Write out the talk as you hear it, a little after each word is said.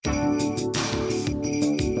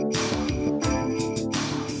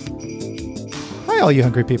all you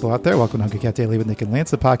hungry people out there. Welcome to Hungry Cat Daily with Nick and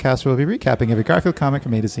Lance, the podcast where we'll be recapping every Garfield comic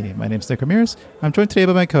from A to Z. My name's Nick Ramirez. I'm joined today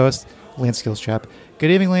by my co-host, Lance Skillstrap.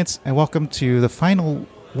 Good evening, Lance, and welcome to the final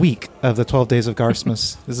week of the 12 Days of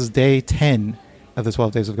Garsmas. This is day 10 of the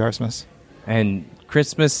 12 Days of Garsmas. And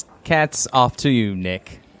Christmas cats off to you,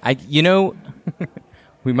 Nick.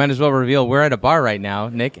 We might as well reveal we're at a bar right now,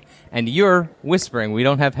 Nick, and you're whispering. We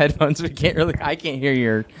don't have headphones. I can't hear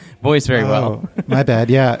your voice very well. My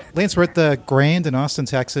bad. Yeah. Lance, we're at the Grand in Austin,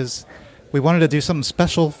 Texas. We wanted to do something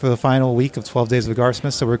special for the final week of 12 Days of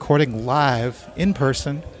Garsmas, so we're recording live in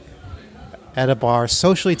person at a bar,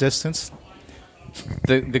 socially distanced.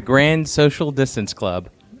 The Grand Social Distance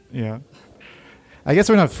Club. Yeah. I guess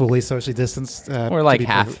we're not fully socially distanced. We're like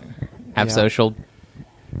half social.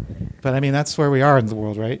 But, I mean, that's where we are in the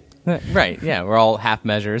world, right? Right, yeah. We're all half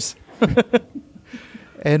measures.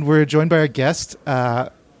 And we're joined by our guest, an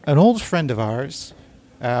old friend of ours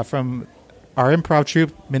from our improv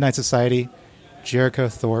troupe, Midnight Society, Jericho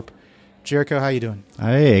Thorpe. Jericho, how you doing?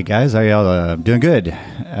 Hey, guys. How y'all doing? Good.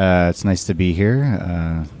 It's nice to be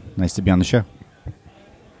here. Nice to be on the show.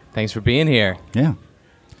 Thanks for being here. Yeah.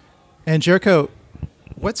 And Jericho,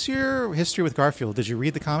 what's your history with Garfield? Did you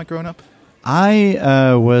read the comic growing up?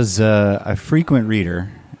 I was a frequent reader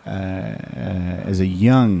as a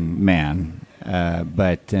young man,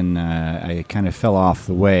 but then I kind of fell off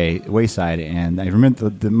the wayside. And I remember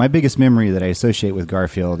my biggest memory that I associate with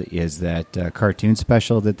Garfield is that cartoon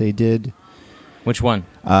special that they did. Which one?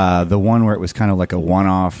 The one where it was kind of like a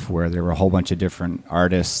one-off, where there were a whole bunch of different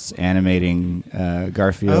artists animating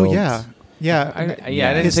Garfield. Oh, yeah. Yeah, I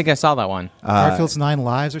didn't think I saw that one. Garfield's 9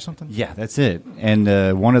 Lives or something? Yeah, that's it.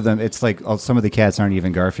 And one of them, it's like some of the cats aren't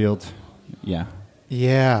even Garfield. Yeah.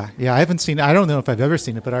 Yeah. I haven't seen it. I don't know if I've ever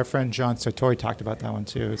seen it, but our friend John Sartori talked about that one,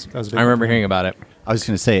 too. I remember hearing about it. I was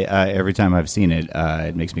going to say, every time I've seen it,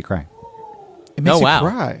 it makes me cry. It makes you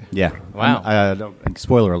cry? Yeah. Wow.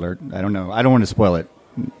 Spoiler alert. I don't know. I don't want to spoil it.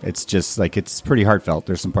 It's just like, it's pretty heartfelt.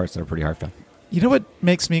 There's some parts that are pretty heartfelt. You know what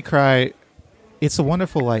makes me cry? It's a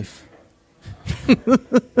Wonderful Life.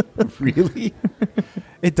 Really?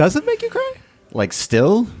 It doesn't make you cry? Like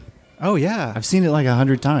still? Oh, yeah. I've seen it like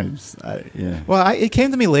 100 times. Yeah. Well, it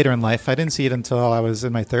came to me later in life. I didn't see it until I was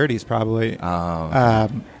in my 30s, probably. Oh.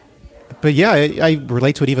 Okay. But yeah, I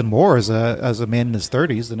relate to it even more as a man in his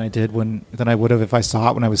 30s than I would have if I saw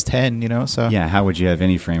it when I was 10. You know, so yeah. How would you have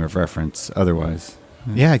any frame of reference otherwise?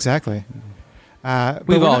 Yeah, exactly.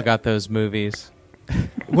 We've all got those movies.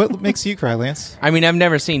 What makes you cry, Lance? I mean, I've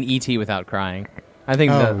never seen E.T. without crying. I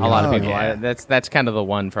think that a lot of people. Yeah. That's kind of the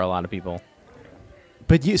one for a lot of people.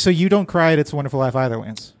 But you don't cry at It's a Wonderful Life either,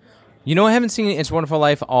 Lance? You know, I haven't seen It's a Wonderful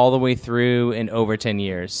Life all the way through in over 10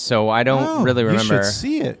 years, so I don't really remember. You should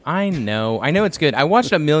see it. I know it's good. I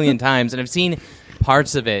watched it a million times, and I've seen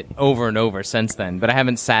parts of it over and over since then, but I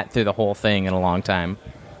haven't sat through the whole thing in a long time.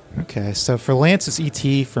 Okay, so for Lance, it's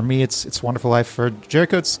E.T. For me, it's Wonderful Life. For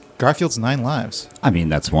Jericho, it's Garfield's 9 Lives. I mean,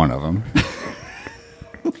 that's one of them.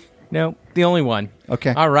 No, the only one.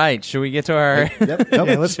 Okay. All right, should we get to our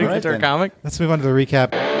Let's get to our comic? Let's move on to the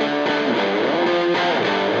recap.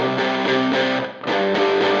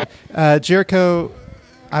 Jericho,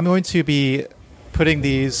 I'm going to be putting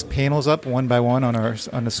these panels up one by one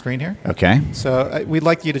on the screen here. Okay. So we'd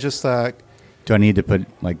like you to just do I need to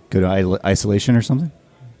go to isolation or something?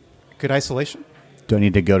 good isolation. Do I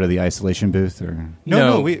need to go to the isolation booth or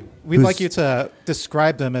No. We'd like you to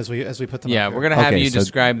describe them as we put them. Yeah, up we're here. gonna have you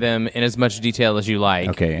describe them in as much detail as you like.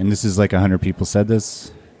 Okay, and this is like 100 people said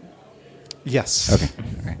this. Yes. Okay.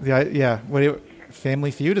 Yeah. What do you,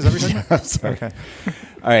 Family Feud? Is that what you're talking about? Sorry. Okay.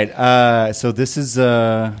 All right. So this is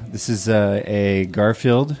a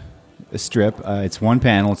Garfield strip. It's one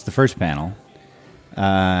panel. It's the first panel.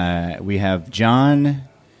 We have John,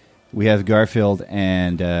 we have Garfield,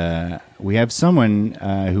 and we have someone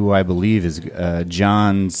who I believe is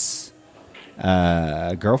John's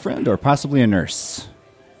girlfriend or possibly a nurse,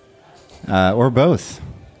 or both.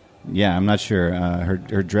 Yeah, I'm not sure.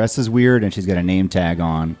 Her dress is weird, and she's got a name tag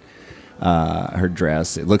on her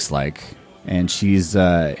dress, it looks like. And she's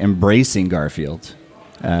embracing Garfield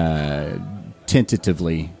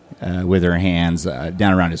tentatively with her hands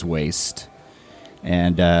down around his waist.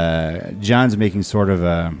 And John's making sort of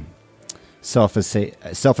a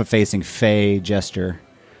self-effacing fey gesture.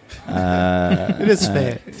 It is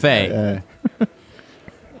fey.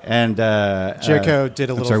 And Jericho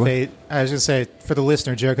did a little sorry, fey. I was going to say, for the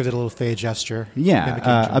listener, Jericho did a little fey gesture.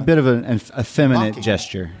 Yeah, a bit of an effeminate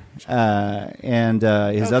gesture. And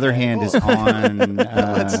his other hand is on...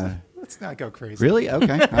 let's not go crazy. Really?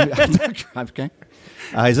 Okay. Okay.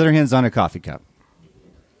 His other hand's on a coffee cup.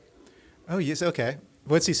 Oh, yes. Okay.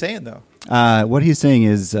 What's he saying, though? What he's saying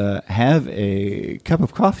is, have a cup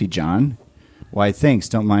of coffee, John. Why, thanks.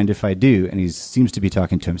 Don't mind if I do. And he seems to be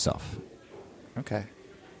talking to himself. Okay.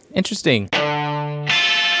 Interesting.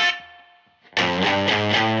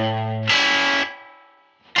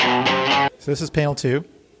 So this is panel 2.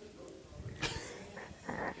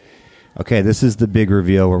 Okay, this is the big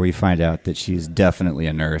reveal where we find out that she's definitely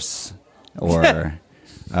a nurse, or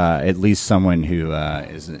at least someone who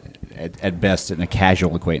is at best a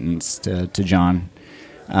casual acquaintance to John.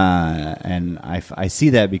 And I see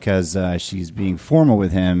that because she's being formal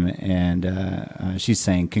with him, and she's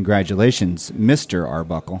saying, "Congratulations, Mr.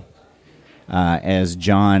 Arbuckle," as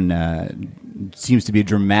John seems to be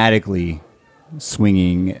dramatically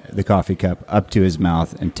swinging the coffee cup up to his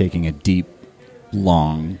mouth and taking a deep,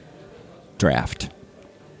 long draft.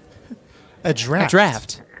 A draft. A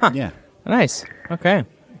draft. Huh. Yeah. Nice. Okay.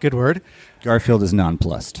 Good word. Garfield is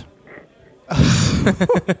nonplussed.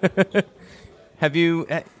 Have you?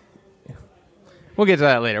 We'll get to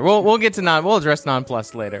that later. We'll get to We'll address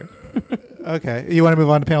nonplussed later. Okay. You want to move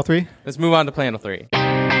on to panel 3? Let's move on to panel 3.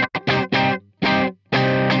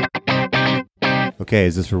 Okay,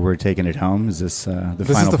 is this where we're taking it home? Is this the This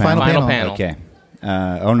final is the panel? final Final panel. Okay.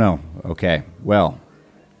 Oh, no. Okay. Well.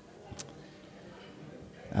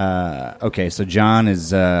 Okay, so John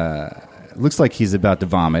is... looks like he's about to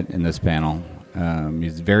vomit in this panel.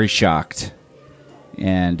 He's very shocked.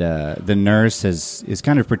 And the nurse is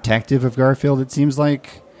kind of protective of Garfield, it seems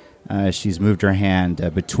like. She's moved her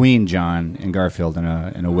hand between John and Garfield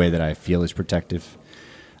in a way that I feel is protective.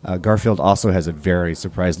 Garfield also has a very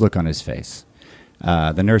surprised look on his face.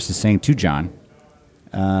 The nurse is saying to John,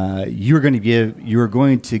 you are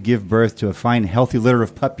going to give birth to a fine, healthy litter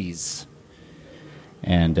of puppies.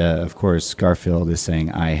 And, of course, Garfield is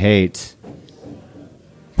saying, I hate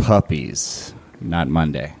puppies, not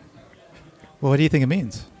Monday. Well, what do you think it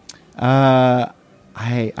means?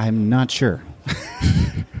 I'm not sure.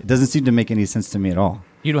 It doesn't seem to make any sense to me at all.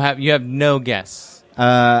 You have no guess.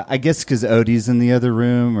 I guess because Odie's in the other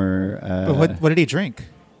room, or... But what did he drink?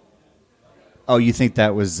 Oh, you think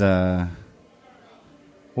that was...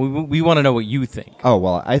 We want to know what you think. Oh,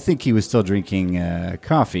 well, I think he was still drinking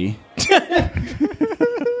coffee.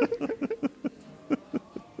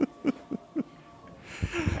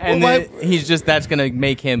 And Well, then that's going to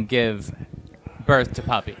make him give birth to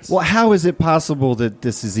puppies. Well, how is it possible that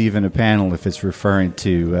this is even a panel if it's referring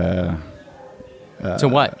to... to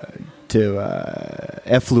what? To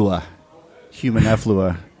efflua, human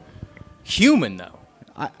efflua. Human, though.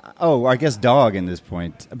 I guess dog in this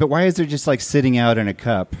point. But why is there just like sitting out in a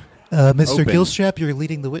cup? Mr. Open. Gilstrap, you're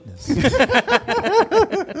leading the witness.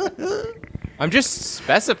 I'm just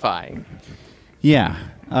specifying. Yeah.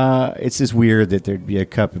 It's just weird that there'd be a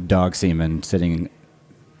cup of dog semen sitting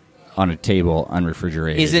on a table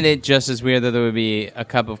unrefrigerated. Isn't it just as weird that there would be a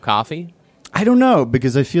cup of coffee? I don't know,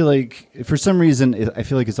 because I feel like, for some reason, I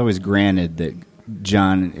feel like it's always granted that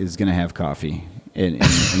John is going to have coffee in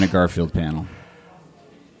a Garfield panel.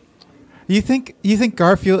 You think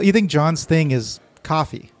John's thing is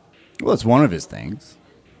coffee? Well, it's one of his things.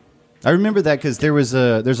 I remember that because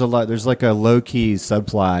there's like a low key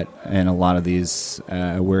subplot in a lot of these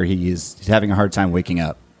where he's having a hard time waking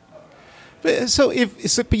up. But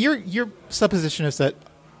your supposition is that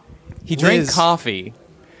He drank Liz- coffee.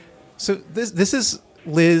 So this is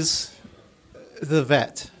Liz, the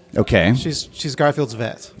vet. Okay. She's Garfield's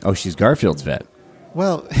vet. Oh, she's Garfield's vet.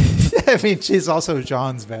 Well, I mean, she's also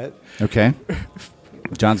John's vet. Okay.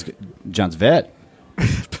 John's vet.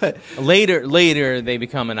 But Later, they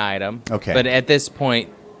become an item. Okay. But at this point,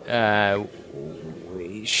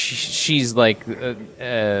 she's like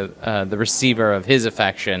the receiver of his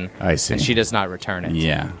affection. I see. And she does not return it.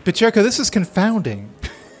 Yeah. But Jericho, this is confounding.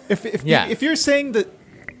 Yeah. If you're saying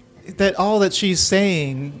that all that she's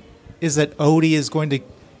saying is that Odie is going to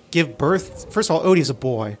give birth. First of all, Odie's a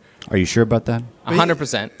boy. Are you sure about that?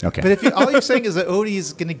 100%. Okay. But if all you're saying is that Odie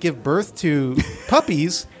is going to give birth to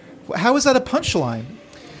puppies, how is that a punchline?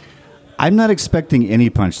 I'm not expecting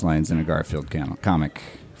any punchlines in a Garfield comic,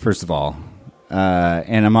 first of all.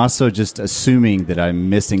 And I'm also just assuming that I'm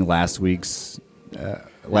missing last couple of weeks.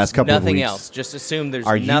 Nothing else. Just assume there's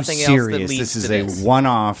Are you nothing serious? else that leads This is to this. a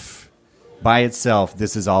one-off by itself.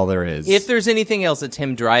 This is all there is. If there's anything else, it's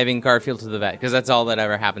him driving Garfield to the vet, because that's all that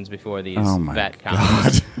ever happens before these oh my vet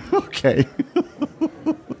comics. God. Okay.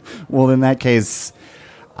 Well, in that case,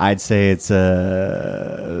 I'd say it's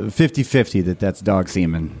 50-50 that's dog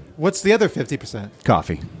semen. What's the other 50%?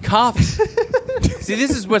 Coffee. Coffee. See,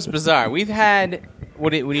 this is what's bizarre. We've had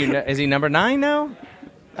is he number 9 now?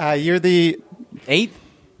 You're the 8th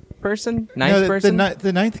person? 9th person?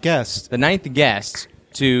 The ninth guest. The 9th guest.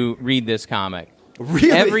 to read this comic.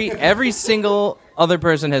 Really? Every single other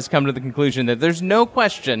person has come to the conclusion that there's no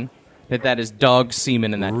question that is dog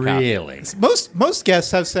semen in that cup. Really? Most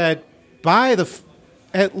guests have said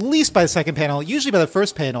at least by the second panel, usually by the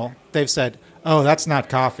first panel, they've said, "Oh, that's not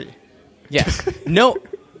coffee." Yeah. No.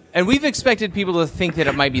 And we've expected people to think that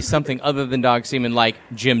it might be something other than dog semen, like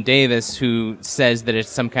Jim Davis, who says that it's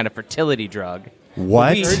some kind of fertility drug.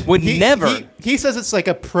 What? We would never. He says it's like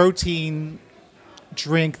a protein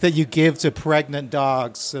drink that you give to pregnant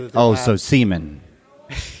dogs. So that they'll So have- semen.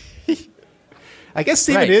 I guess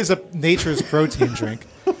semen Right. is nature's protein drink.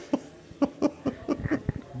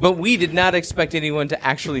 But we did not expect anyone to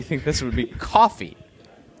actually think this would be coffee.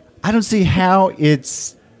 I don't see how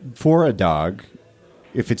it's for a dog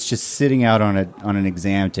if it's just sitting out on an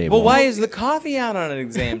exam table. Well, why is the coffee out on an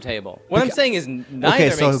exam table? What I'm saying is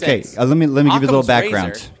neither makes sense. Let me give you a little Occam's background.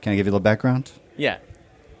 razor. Can I give you a little background? Yeah.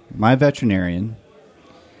 My veterinarian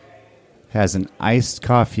has an iced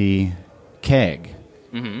coffee keg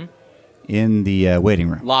in the waiting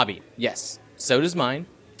room. Lobby. Yes. So does mine.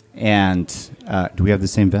 And do we have the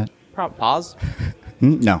same vet? Pause.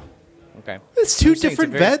 No. Okay. It's two I'm saying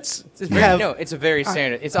different it's a very- vets. It's very, have- no, it's a very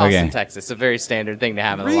standard. It's Austin, Okay. Texas. It's a very standard thing to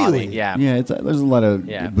have in the Really? lobby. Yeah. Yeah, there's a lot of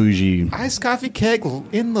Yeah. bougie. Iced coffee keg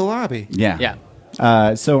in the lobby. Yeah. Yeah.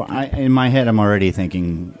 So in my head, I'm already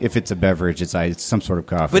thinking if it's a beverage, it's some sort of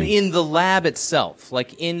coffee. But in the lab itself,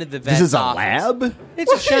 like in the vet's this is a office, lab.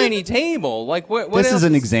 It's a shiny table. Like what This else is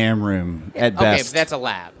an exam room at Okay, best. but that's a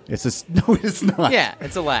lab. No, it's not. Yeah,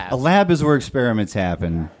 it's a lab. A lab is where experiments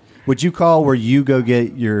happen. Would you call where you go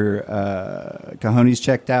get your cojones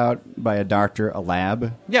checked out by a doctor a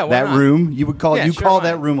lab? Yeah, why that not? room you would call Yeah, sure, call why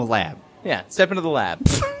that not? room a lab. Yeah, step into the lab.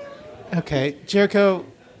 Okay, Jericho,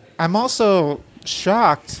 I'm also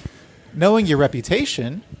shocked knowing your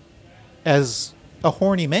reputation as a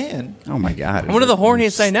horny man Oh my God! One of the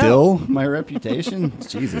horniest I know. Still, my reputation.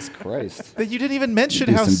 Jesus Christ! that you didn't even mention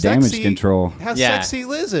Do how some sexy damage control. how Yeah. sexy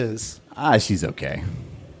Liz is. She's okay.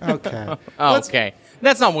 Okay. Oh, Let's- okay.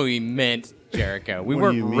 That's not what we meant, Jericho. We What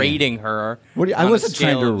do you weren't mean? rating her. I on a wasn't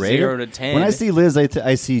trying scale to of rate 0 her. to 10. When I see Liz,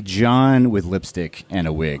 I see John with lipstick and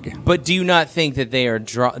a wig. But do you not think that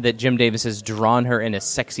that Jim Davis has drawn her in a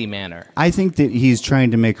sexy manner I think that he's trying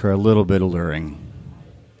to make her a little bit alluring.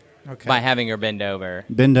 Okay. by having her bend over?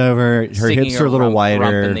 Bend over, her Sticking hips her are a little rump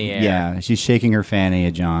wider. in the air. Yeah, she's shaking her fanny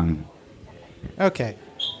at John. Okay.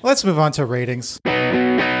 Let's move on to ratings.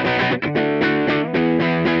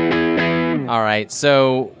 All right.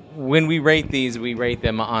 So when we rate these, we rate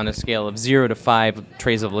them on a scale of 0 to 5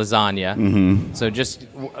 trays of lasagna. Mm-hmm. So just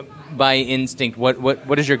by instinct, what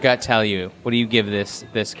does your gut tell you? What do you give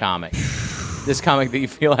this comic? This comic that you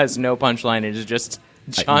feel has no punchline. It is just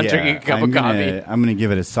John drinking a cup of coffee. I'm going to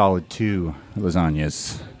give it a solid 2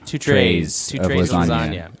 lasagnas. 2 trays. 2 of trays lasagna. of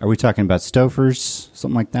lasagna. Are we talking about Stouffer's,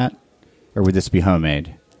 something like that? Or would this be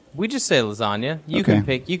homemade? We just say lasagna. You Okay. can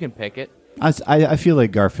pick. You can pick it. I feel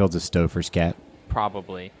like Garfield's a Stouffer's cat.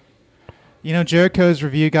 Probably. You know, Jericho's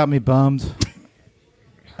review got me bummed. You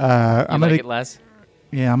I'm like gonna, it less?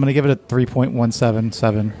 yeah, I'm gonna give it a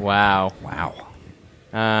 3.177. Wow. Wow.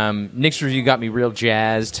 Nick's review got me real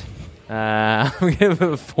jazzed. I'm going to give it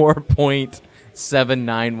a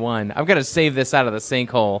 4.791. I've got to save this out of the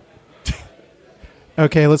sinkhole.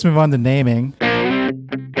 Okay, let's move on to naming.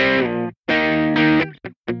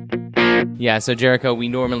 Yeah, so Jericho, we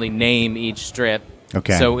normally name each strip.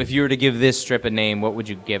 Okay. So if you were to give this strip a name, what would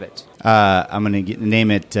you give it? I'm going to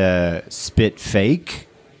name it Spit Fake.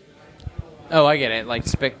 Oh, I get it. Like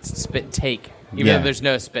spit take. Even Yeah. though there's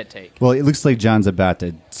no spit take. Well, it looks like John's about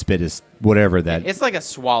to spit his whatever that It's like a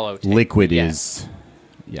swallow take. liquid Yeah. is.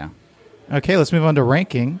 Yeah. Okay, let's move on to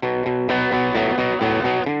ranking.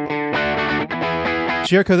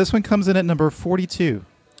 Jericho, this one comes in at number 42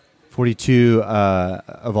 42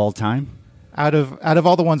 of all time. out of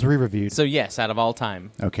all the ones we reviewed. So yes, out of all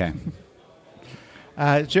time. Okay.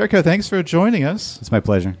 Jericho, thanks for joining us. It's my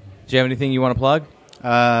pleasure. Do you have anything you want to plug?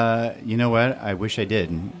 You know what? I wish I did.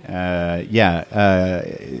 Get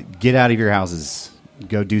out of your houses.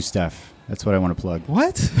 Go do stuff. That's what I want to plug.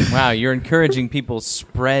 What? Wow, you're encouraging people to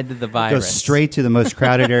spread the Go virus. straight to the most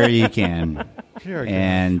crowded area you can. Jericho.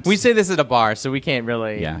 And We say this at a bar, so we can't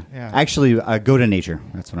really. yeah. Yeah. Actually, go to nature.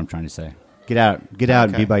 That's what I'm trying to say. Get out and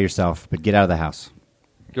Okay. be by yourself, but get out of the house.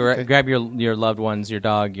 Grab your loved ones, your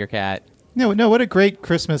dog, your cat. No, what a great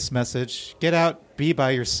Christmas message. Get out, be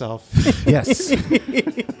by yourself. Yes. See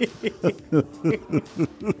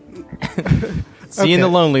you in Okay. the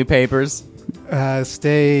lonely papers.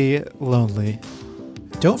 Stay lonely.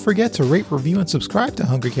 Don't forget to rate, review, and subscribe to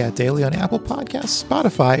Hungry Cat Daily on Apple Podcasts,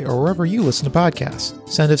 Spotify, or wherever you listen to podcasts.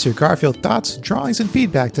 Send us your Garfield thoughts, drawings, and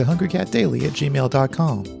feedback to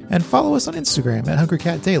hungrycatdaily@gmail.com. And follow us on Instagram at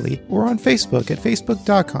hungrycatdaily or on Facebook at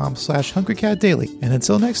facebook.com/hungrycatdaily. And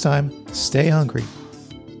until next time, stay hungry.